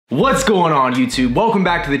What's going on, YouTube? Welcome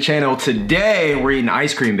back to the channel. Today we're eating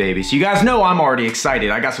ice cream, baby. So you guys know I'm already excited.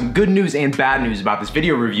 I got some good news and bad news about this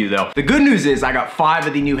video review though. The good news is I got 5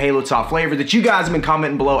 of the new Halo Top flavors that you guys have been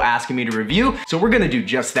commenting below asking me to review. So we're gonna do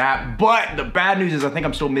just that. But the bad news is I think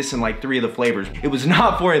I'm still missing like 3 of the flavors. It was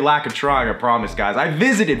not for a lack of trying, I promise, guys. I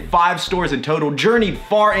visited 5 stores in total, journeyed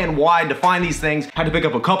far and wide to find these things. Had to pick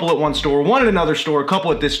up a couple at one store, one at another store, a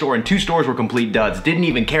couple at this store, and 2 stores were complete duds. Didn't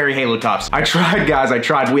even carry Halo Tops. I tried, guys, I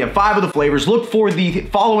tried. We have 5 of the flavors. Look for the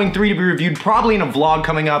following 3 to be reviewed, probably in a vlog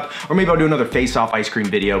coming up, or maybe I'll do another face-off ice cream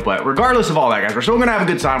video. But regardless of all that, guys, we're still gonna have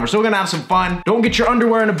a good time. We're still gonna have some fun. Don't get your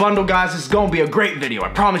underwear in a bundle, guys. This is gonna be a great video. I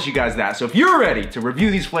promise you guys that. So if you're ready to review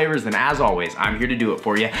these flavors, then as always, I'm here to do it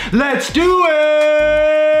for you. Let's do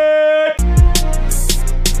it!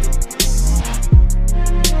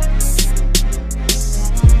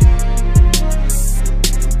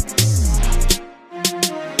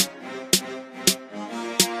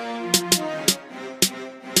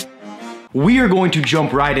 We are going to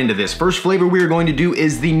jump right into this. First flavor we are going to do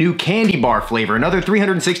is the new candy bar flavor, another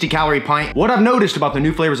 360 calorie pint. What I've noticed about the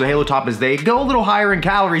new flavors of Halo Top is they go a little higher in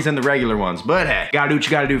calories than the regular ones, but hey, gotta do what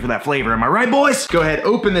you gotta do for that flavor. Am I right, boys? Go ahead,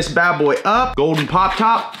 open this bad boy up. Golden pop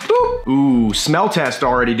top. Boop. Ooh, smell test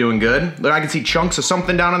already doing good. Look, I can see chunks of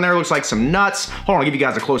something down in there. Looks like some nuts. Hold on, I'll give you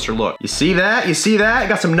guys a closer look. You see that? You see that?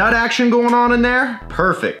 Got some nut action going on in there.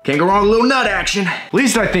 Perfect. Can't go wrong with a little nut action. At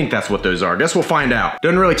least I think that's what those are. Guess we'll find out.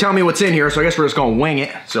 Doesn't really tell me what's in here, so I guess we're just gonna wing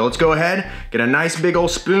it. So let's go ahead, get a nice big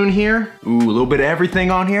old spoon here. Ooh, a little bit of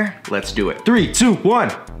everything on here. Let's do it. 3, 2,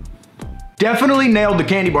 1. Definitely nailed the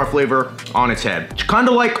candy bar flavor on its head. It's kind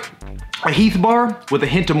of like a Heath bar with a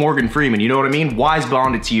hint of Morgan Freeman, you know what I mean? Wise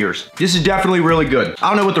beyond its years. This is definitely really good. I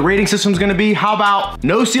don't know what the rating system's gonna be. How about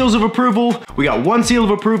no seals of approval? We got 1 seal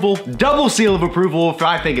of approval, double seal of approval if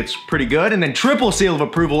I think it's pretty good, and then triple seal of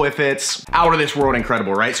approval if it's out of this world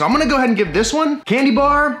incredible, right? So I'm gonna go ahead and give this one, candy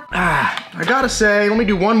bar, I gotta say, let me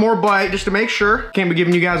do one more bite just to make sure. Can't be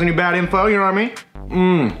giving you guys any bad info, you know what I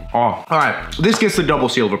mean? Oh, all right, so this gets the double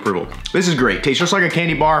seal of approval. This is great, tastes just like a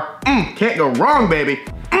candy bar. Can't go wrong, baby.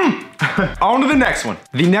 On to the next one.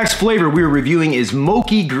 The next flavor we're reviewing is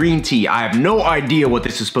Mochi Green Tea. I have no idea what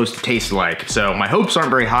this is supposed to taste like, so my hopes aren't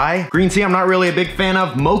very high. Green tea, I'm not really a big fan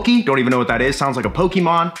of. Mochi, don't even know what that is. Sounds like a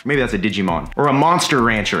Pokemon. Maybe that's a Digimon. Or a Monster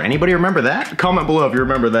Rancher. Anybody remember that? Comment below if you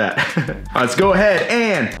remember that. All right, let's go ahead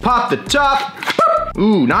and pop the top.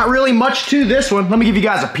 Ooh, not really much to this one. Let me give you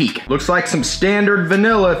guys a peek. Looks like some standard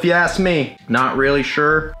vanilla, if you ask me. Not really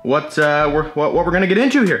sure what we're gonna get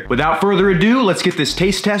into here. Without further ado, let's get this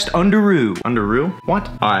taste test underoo. Underoo? What?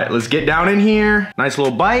 All right, let's get down in here. Nice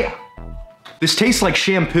little bite. This tastes like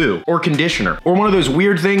shampoo or conditioner, or one of those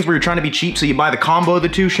weird things where you're trying to be cheap, so you buy the combo of the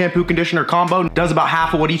 2, shampoo, conditioner combo. Does about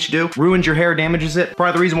half of what each do. Ruins your hair, damages it.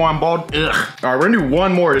 Probably the reason why I'm bald. Ugh. All right, we're gonna do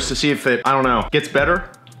one more just to see if it, I don't know, gets better.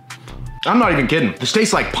 I'm not even kidding. This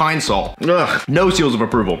tastes like pine salt. Ugh, no seals of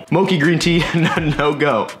approval. Mochi green tea, no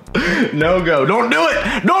go. No go, don't do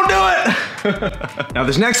it, don't do it. Now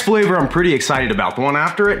this next flavor I'm pretty excited about. The one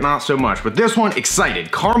after it, not so much, but this one,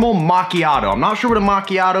 excited. Caramel macchiato. I'm not sure what a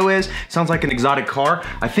macchiato is. Sounds like an exotic car.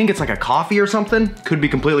 I think it's like a coffee or something. Could be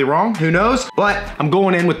completely wrong, who knows? But I'm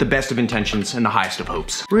going in with the best of intentions and the highest of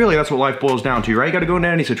hopes. Really, that's what life boils down to, right? You gotta go into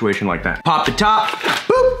any situation like that. Pop the top,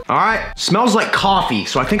 boop. All right, smells like coffee,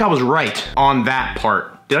 so I think I was right on that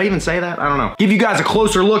part. Did I even say that? I don't know. Give you guys a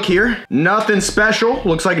closer look here. Nothing special.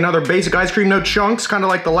 Looks like another basic ice cream, no chunks, kind of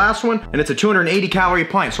like the last one. And it's a 280 calorie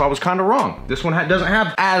pint, so I was kind of wrong. This one doesn't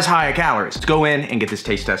have as high a calories. Let's go in and get this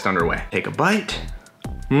taste test underway. Take a bite.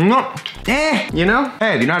 You know?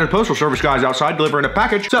 Hey, the United Postal Service guy's outside delivering a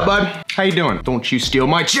package. What's up, bud? How you doing? Don't you steal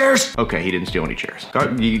my chairs. Okay, he didn't steal any chairs.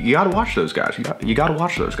 You gotta watch those guys. You gotta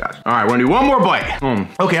watch those guys. All right, we're gonna do one more bite.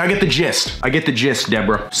 Okay, I get the gist. I get the gist,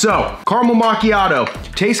 Deborah. So, caramel macchiato.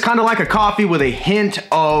 Tastes kind of like a coffee with a hint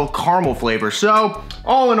of caramel flavor. So,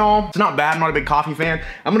 all in all, it's not bad. I'm not a big coffee fan.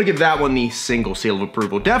 I'm gonna give that one the single seal of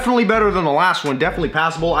approval. Definitely better than the last one. Definitely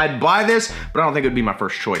passable. I'd buy this, but I don't think it would be my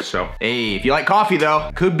first choice. So, hey, if you like coffee though,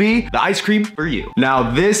 could be the ice cream for you.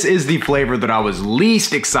 Now, this is the flavor that I was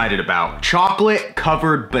least excited about. Chocolate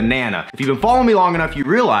covered banana. If you've been following me long enough, you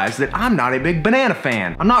realize that I'm not a big banana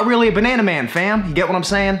fan. I'm not really a banana man, fam. You get what I'm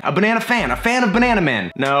saying? A banana fan, a fan of banana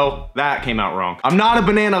men. No, that came out wrong. I'm not a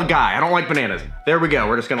banana guy. I don't like bananas. There we go.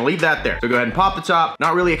 We're just gonna leave that there. So go ahead and pop the top.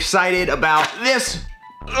 Not really excited about this.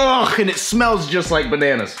 Ugh, and it smells just like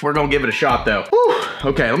bananas. We're gonna give it a shot though. Whew.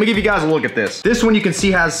 Okay, let me give you guys a look at this. This one you can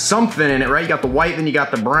see has something in it, right? You got the white, then you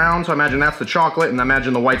got the brown. So I imagine that's the chocolate, and I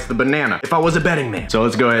imagine the white's the banana. If I was a betting man. So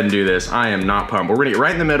let's go ahead and do this. I am not pumped. We're gonna get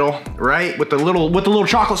right in the middle, right? With the little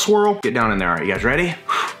chocolate swirl. Get down in there. All right, you guys ready?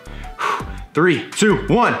 3, 2,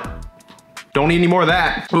 1. Don't need any more of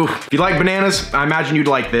that. Oof. If you like bananas, I imagine you'd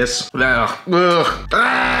like this. Not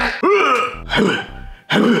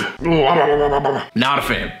a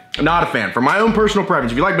fan. Not a fan. For my own personal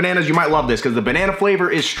preference, if you like bananas, you might love this because the banana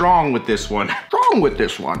flavor is strong with this one.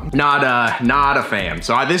 Not a fan.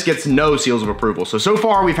 So this gets no seals of approval. So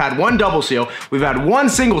far we've had 1 double seal, we've had 1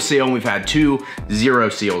 single seal, and we've had 2 0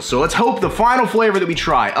 seals. So let's hope the final flavor that we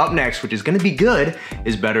try up next, which is gonna be good,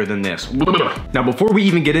 is better than this. Now, before we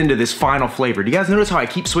even get into this final flavor, do you guys notice how I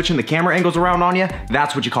keep switching the camera angles around on you?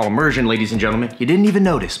 That's what you call immersion, ladies and gentlemen. You didn't even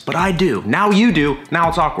notice, but I do. Now you do. Now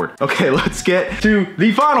it's awkward. Okay, let's get to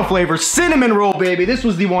the final flavor, cinnamon roll, baby. This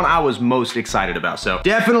was the one I was most excited about. So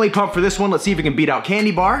definitely pumped for this one. Let's see if it can beat out candy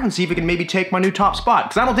bar and see if it can maybe take my new top spot.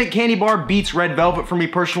 Because I don't think candy bar beats red velvet for me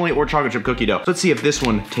personally, or chocolate chip cookie dough. So let's see if this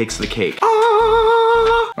one takes the cake.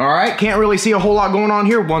 All right, can't really see a whole lot going on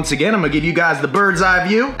here. Once again, I'm gonna give you guys the bird's eye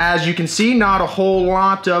view. As you can see, not a whole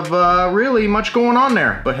lot of really much going on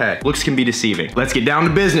there. But hey, looks can be deceiving. Let's get down to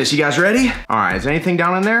business. You guys ready? All right, is anything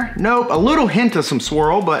down in there? Nope, a little hint of some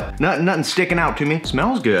swirl, but nothing sticking out to me.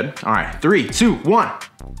 Smells good. All right, 3, 2, 1.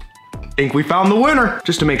 Think we found the winner.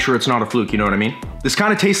 Just to make sure it's not a fluke, you know what I mean? This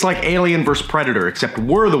kind of tastes like Alien vs. Predator, except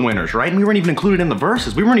we're the winners, right? And we weren't even included in the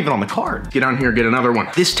verses. We weren't even on the card. Get on here, get another one.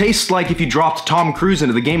 This tastes like if you dropped Tom Cruise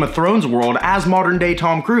into the Game of Thrones world as modern day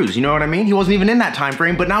Tom Cruise, you know what I mean? He wasn't even in that time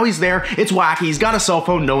frame, but now he's there. It's wacky, he's got a cell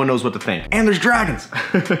phone, no one knows what to think. And there's dragons.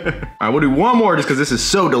 All right, we'll do one more just because this is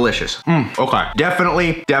so delicious. Okay,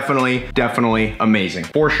 definitely amazing,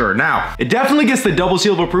 for sure. Now, it definitely gets the double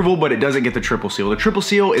seal of approval, but it doesn't get the triple seal. The triple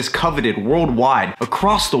seal is coveted worldwide,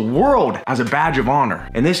 across the world, as a badge of honor.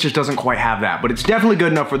 And this just doesn't quite have that, but it's definitely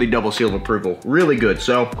good enough for the double seal of approval. Really good,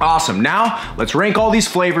 so awesome. Now, let's rank all these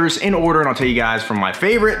flavors in order, and I'll tell you guys from my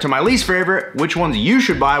favorite to my least favorite, which ones you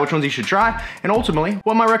should buy, which ones you should try, and ultimately,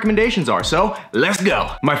 what my recommendations are. So, let's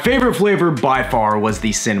go. My favorite flavor by far was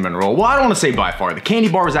the cinnamon roll. Well, I don't want to say by far. The candy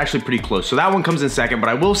bar was actually pretty close, so that one comes in second, but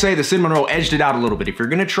I will say the cinnamon roll edged it out a little bit. If you're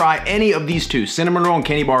gonna try any of these two, cinnamon roll and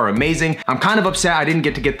candy bar are amazing. I'm kind of upset I didn't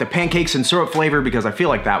get to get the pancakes and syrup flavor because I feel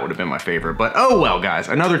like that would have been my favorite, but oh well, guys,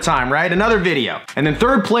 another time, right? Another video. And then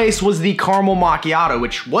third place was the caramel macchiato,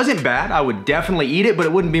 which wasn't bad. I would definitely eat it, but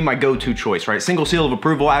it wouldn't be my go-to choice, right? Single seal of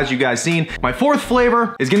approval, as you guys seen. My fourth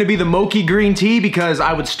flavor is gonna be the mochi green tea because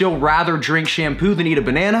I would still rather drink shampoo than eat a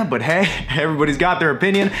banana, but hey, everybody's got their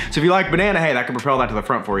opinion. So if you like banana, hey, that can propel that to the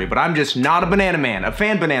front for you, but I'm just not a banana man, a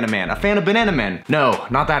fan of banana men. No,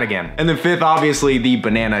 not that again. And then fifth, obviously the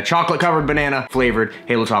banana, chocolate covered banana flavored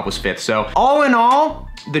Halo Top was fifth. So all in all,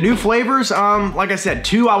 the new flavors, like I said,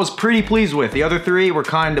 2 I was pretty pleased with. The other 3 were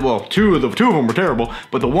kind of, well, two of them were terrible,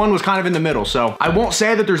 but the one was kind of in the middle. So I won't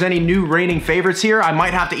say that there's any new reigning favorites here. I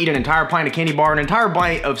might have to eat an entire pint of candy bar, an entire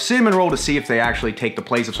bite of cinnamon roll to see if they actually take the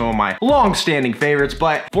place of some of my long-standing favorites.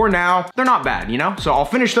 But for now, they're not bad, you know? So I'll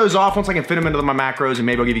finish those off once I can fit them into my macros, and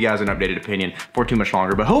maybe I'll give you guys an updated opinion for too much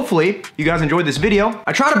longer. But hopefully you guys enjoyed this video.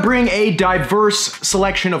 I try to bring a diverse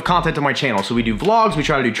selection of content to my channel. So we do vlogs, we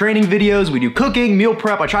try to do training videos, we do cooking, meal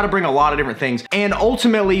prep. I try to bring a lot of different things, and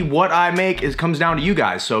ultimately what I make comes down to you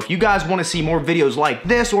guys. So if you guys want to see more videos like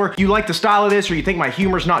this, or you like the style of this, or you think my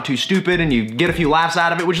humor's not too stupid and you get a few laughs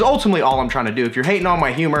out of it, which is ultimately all I'm trying to do. If you're hating on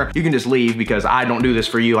my humor, you can just leave because I don't do this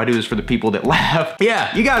for you. I do this for the people that laugh.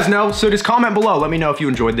 Yeah, you guys know. So just comment below. Let me know if you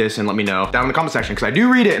enjoyed this, and let me know down in the comment section because I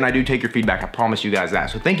do read it and I do take your feedback. I promise you guys that.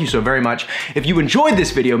 So thank you so very much. If you enjoyed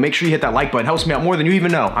this video, make sure you hit that like button. It helps me out more than you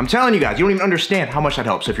even know. I'm telling you guys, you don't even understand how much that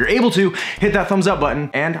helps. So if you're able to, hit that thumbs up button,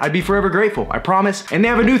 and I'd be forever grateful, I promise. And they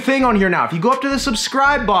have a new thing on here now. If you go up to the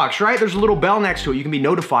subscribe box, right, there's a little bell next to it. You can be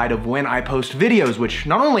notified of when I post videos, which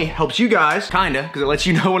not only helps you guys, kinda, because it lets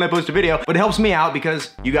you know when I post a video, but it helps me out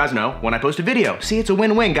because you guys know when I post a video. See, it's a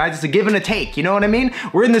win-win, guys. It's a give and a take, you know what I mean?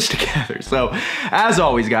 We're in this together. So, as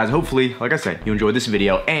always, guys, hopefully, like I said, you enjoyed this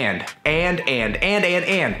video, and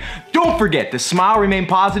don't forget to smile, remain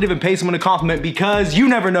positive, and pay someone a compliment because you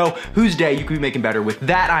never know whose day you could be making better. With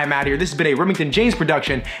that, I am out of here. This has been a Remington James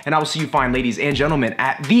production, and I will see you fine, ladies and gentlemen,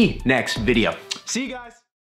 at the next video. See you guys.